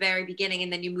the very beginning.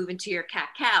 And then you move into your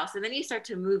cat-cow. So then you start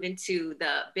to move into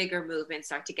the bigger movements,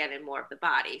 start to get in more of the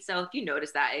body. So if you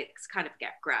notice that, it's kind of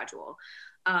gradual.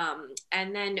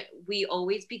 And then we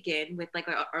always begin with like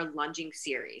our lunging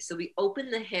series. So we open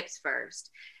the hips first,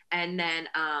 and then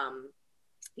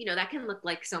that can look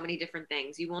like so many different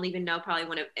things. You won't even know probably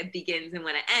when it begins and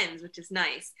when it ends, which is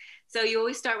nice. So you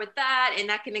always start with that, and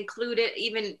that can include it,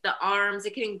 even the arms.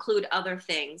 It can include other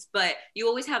things, but you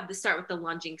always have to start with the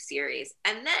lunging series.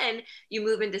 And then you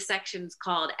move into sections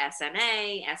called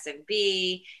SNA,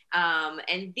 SNB,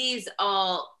 and these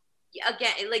all,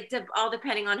 again, like all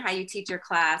depending on how you teach your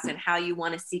class and how you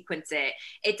want to sequence it.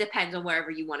 It depends on wherever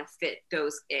you want to fit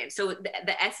those in. So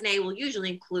the SNA will usually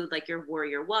include like your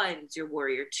warrior ones, your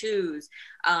warrior twos.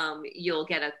 You'll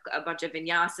get a bunch of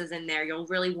vinyasas in there. You'll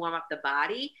really warm up the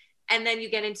body. And then you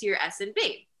get into your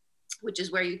SNB, which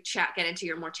is where you get into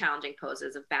your more challenging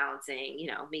poses of balancing,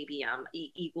 maybe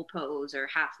eagle pose or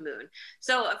half moon.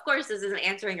 So of course, this isn't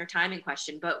answering your timing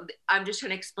question, but I'm just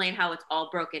trying to explain how it's all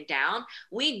broken down.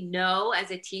 We know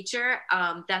as a teacher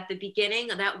that the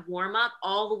beginning of that warm up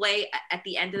all the way at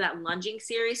the end of that lunging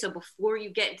series, so before you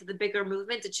get into the bigger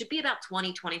movements, it should be about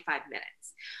 20, 25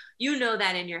 minutes. You know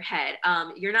that in your head.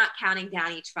 You're not counting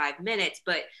down each 5 minutes,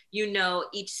 but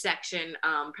each section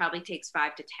probably takes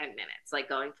 5 to 10 minutes, like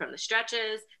going from the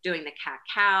stretches, doing the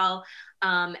cat-cow.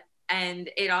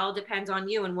 And it all depends on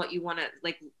you and what you want to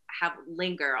like have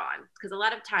linger on. Because a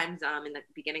lot of times in the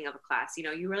beginning of a class,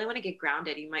 you really want to get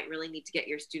grounded. You might really need to get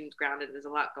your students grounded. There's a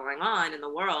lot going on in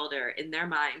the world or in their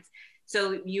minds.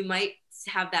 So you might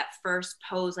have that first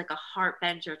pose, like a heart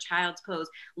bench or child's pose,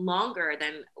 longer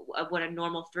than what a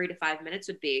normal 3 to 5 minutes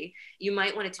would be. You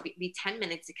might want it to be 10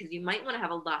 minutes because you might want to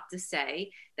have a lot to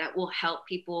say that will help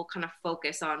people kind of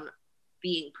focus on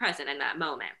being present in that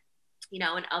moment. In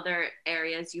other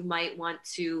areas, you might want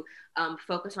to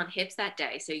focus on hips that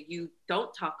day. So you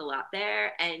don't talk a lot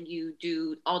there and you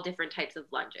do all different types of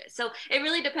lunges. So it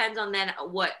really depends on then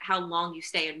how long you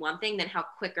stay in one thing, then how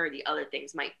quicker the other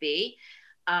things might be.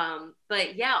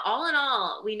 But yeah, all in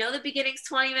all, we know the beginning's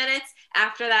 20 minutes.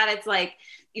 After that, it's like,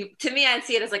 to me, I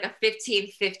see it as like a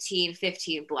 15, 15,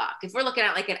 15 block. If we're looking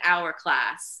at like an hour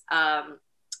class.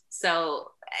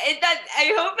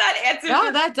 I hope that answers. No,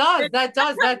 that does.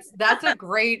 That's a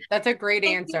great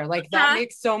answer. Like that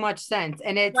makes so much sense.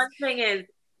 And it's one thing is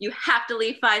you have to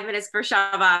leave 5 minutes for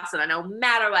Shavasana, no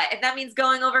matter what. If that means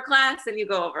going over class, then you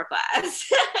go over class.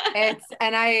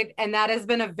 And that has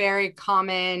been a very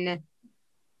common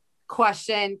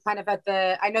question kind of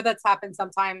I know that's happened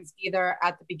sometimes either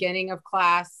at the beginning of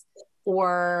class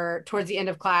or towards the end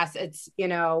of class. It's,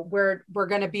 we're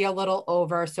going to be a little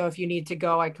over. So if you need to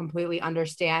go, I completely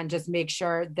understand. Just make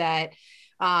sure that,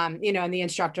 and the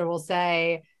instructor will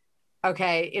say,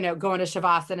 okay, go into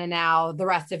Shavasana now, the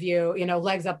rest of you,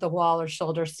 legs up the wall or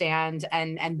shoulder stand.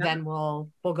 And then we'll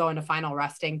go into final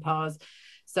resting pose.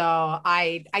 So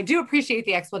I do appreciate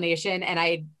the explanation, and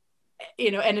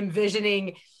and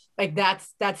envisioning like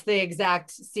that's the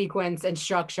exact sequence and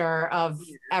structure of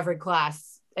every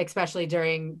class, especially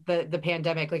during the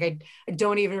pandemic. Like I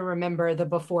don't even remember the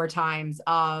before times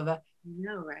of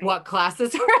what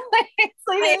classes were like. It's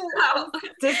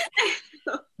like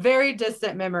very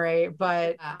distant memory.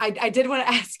 But I did want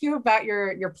to ask you about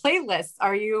your playlists.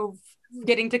 Are you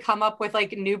getting to come up with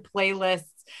like new playlists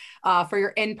for your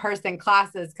in-person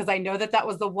classes? Because I know that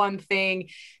was the one thing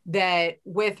that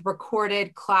with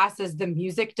recorded classes, the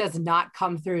music does not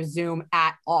come through Zoom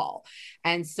at all.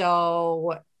 And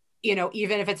so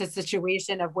even if it's a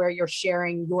situation of where you're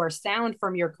sharing your sound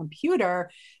from your computer,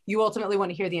 you ultimately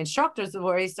want to hear the instructor's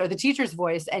voice or the teacher's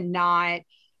voice, and not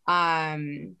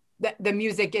the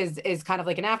music is kind of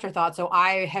like an afterthought. So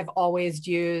I have always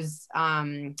used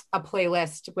a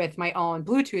playlist with my own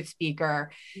Bluetooth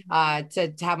speaker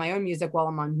to have my own music while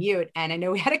I'm on mute. And I know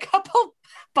we had a couple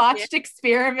botched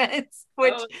experiments,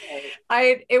 which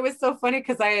it was so funny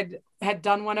because I had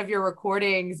done one of your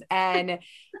recordings, and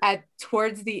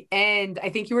towards the end, I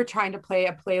think you were trying to play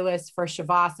a playlist for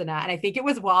Shavasana. And I think it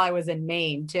was while I was in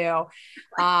Maine too.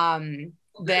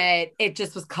 That it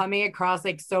just was coming across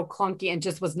like so clunky and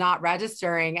just was not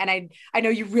registering. And I know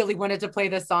you really wanted to play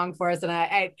this song for us.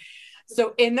 And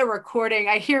so in the recording,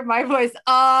 I hear my voice,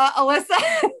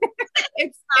 Alyssa,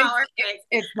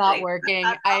 it's not working.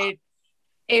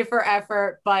 A for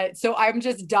effort, but so I'm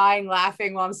just dying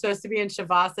laughing while I'm supposed to be in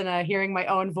Shavasana, hearing my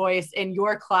own voice in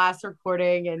your class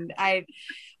recording.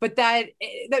 But that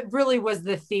really was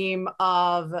the theme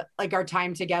of like our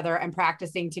time together and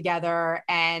practicing together.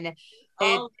 And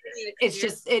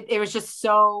it was just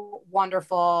so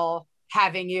wonderful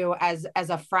having you as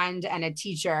a friend and a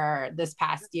teacher this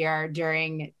past year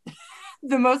during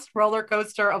the most roller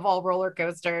coaster of all roller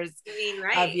coasters I mean, of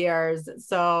right. years.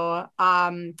 So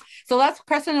last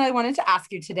question I wanted to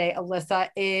ask you today, Alyssa,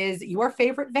 is your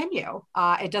favorite venue.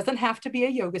 It doesn't have to be a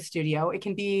yoga studio. It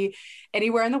can be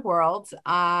anywhere in the world,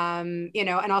 and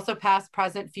also past,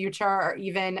 present, future, or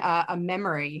even a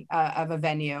memory of a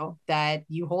venue that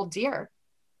you hold dear.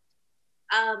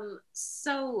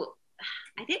 So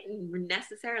I didn't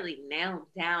necessarily nail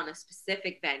down a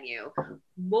specific venue,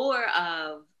 more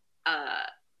of uh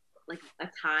like a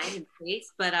time and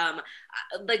place. But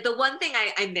like the one thing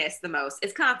I miss the most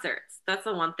is concerts. That's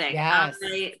the one thing. Yes.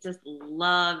 I just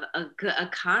love a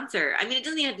concert. I mean, it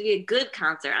doesn't even have to be a good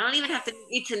concert. I don't even have to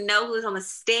need to know who's on the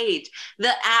stage.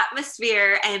 The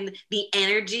atmosphere and the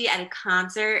energy at a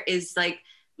concert is like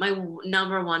my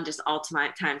number one just all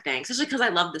time thing, especially because I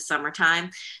love the summertime.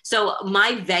 So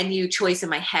my venue choice in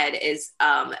my head is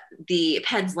the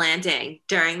Penn's Landing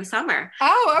during the summer.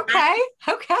 Oh, okay.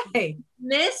 Okay.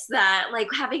 Miss that, like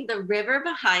having the river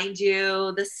behind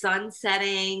you, the sun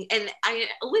setting, and I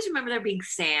always remember there being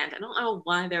sand. I don't know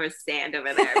why there was sand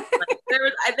over there.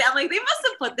 Like, I'm like, they must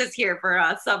have put this here for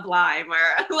Sublime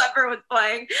or whoever was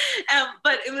playing.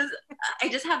 But it was, I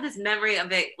just have this memory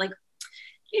of it, like,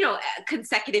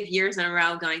 consecutive years in a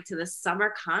row going to the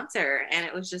summer concert, and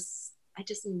it was just, I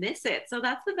just miss it. So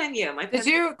that's the venue. Did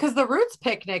you, because the Roots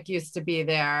Picnic used to be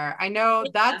there. I know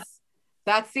that's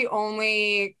the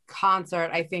only concert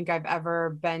I think I've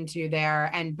ever been to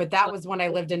there. But that was when I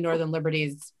lived in Northern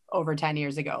Liberties over 10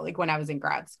 years ago, like when I was in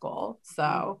grad school.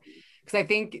 So, because I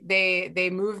think they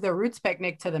moved the Roots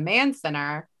Picnic to the Mann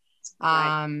Center,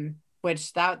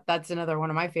 which that's another one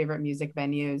of my favorite music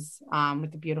venues,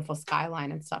 with the beautiful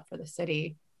skyline and stuff for the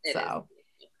city.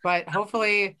 But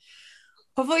hopefully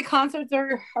concerts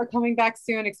are coming back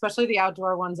soon, especially the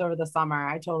outdoor ones over the summer.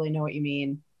 I totally know what you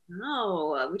mean.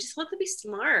 No, we just want to be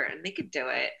smart and they could do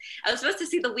it. I was supposed to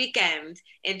see The Weeknd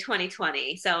in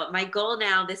 2020. So my goal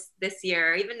now this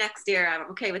year, even next year, I'm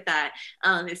okay with that,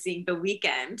 is seeing The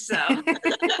Weeknd. So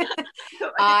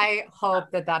I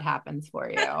hope that happens for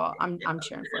you. I'm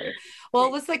cheering for you. Well,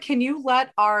 Alyssa, can you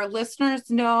let our listeners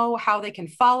know how they can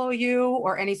follow you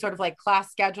or any sort of like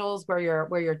class schedules where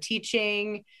you're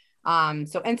teaching?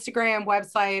 So Instagram,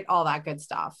 website, all that good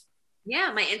stuff.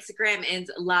 Yeah, my Instagram is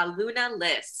La Luna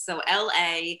Lyss. So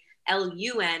LALUNA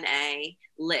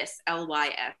Lyss,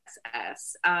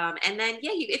 LYSS. And then,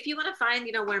 yeah, if you want to find,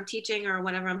 where I'm teaching or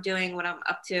whatever I'm doing, what I'm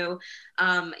up to,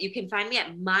 you can find me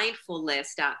at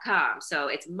mindfullyss.com. So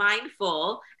it's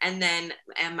mindful and then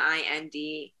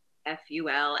MINDFUL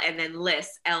and then Lyss,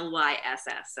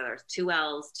 LYSS. So there's 2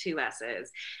 L's, 2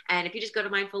 S's. And if you just go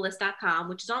to mindfullyss.com,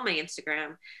 which is on my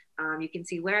Instagram, you can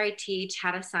see where I teach,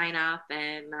 how to sign up,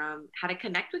 and how to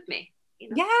connect with me.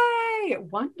 Yay!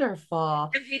 Wonderful.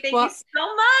 Thank you so much.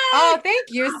 Oh, thank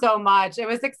you so much. It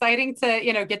was exciting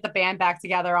to, get the band back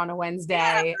together on a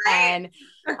Wednesday. Yeah, right.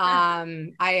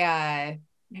 And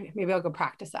maybe I'll go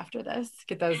practice after this.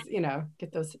 Get those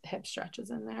hip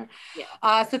stretches in there.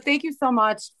 Yeah. So thank you so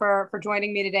much for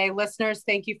joining me today. Listeners,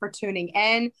 thank you for tuning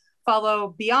in.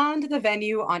 Follow Beyond the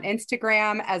Venue on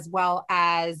Instagram, as well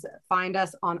as find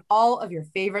us on all of your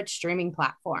favorite streaming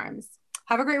platforms.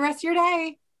 Have a great rest of your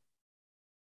day.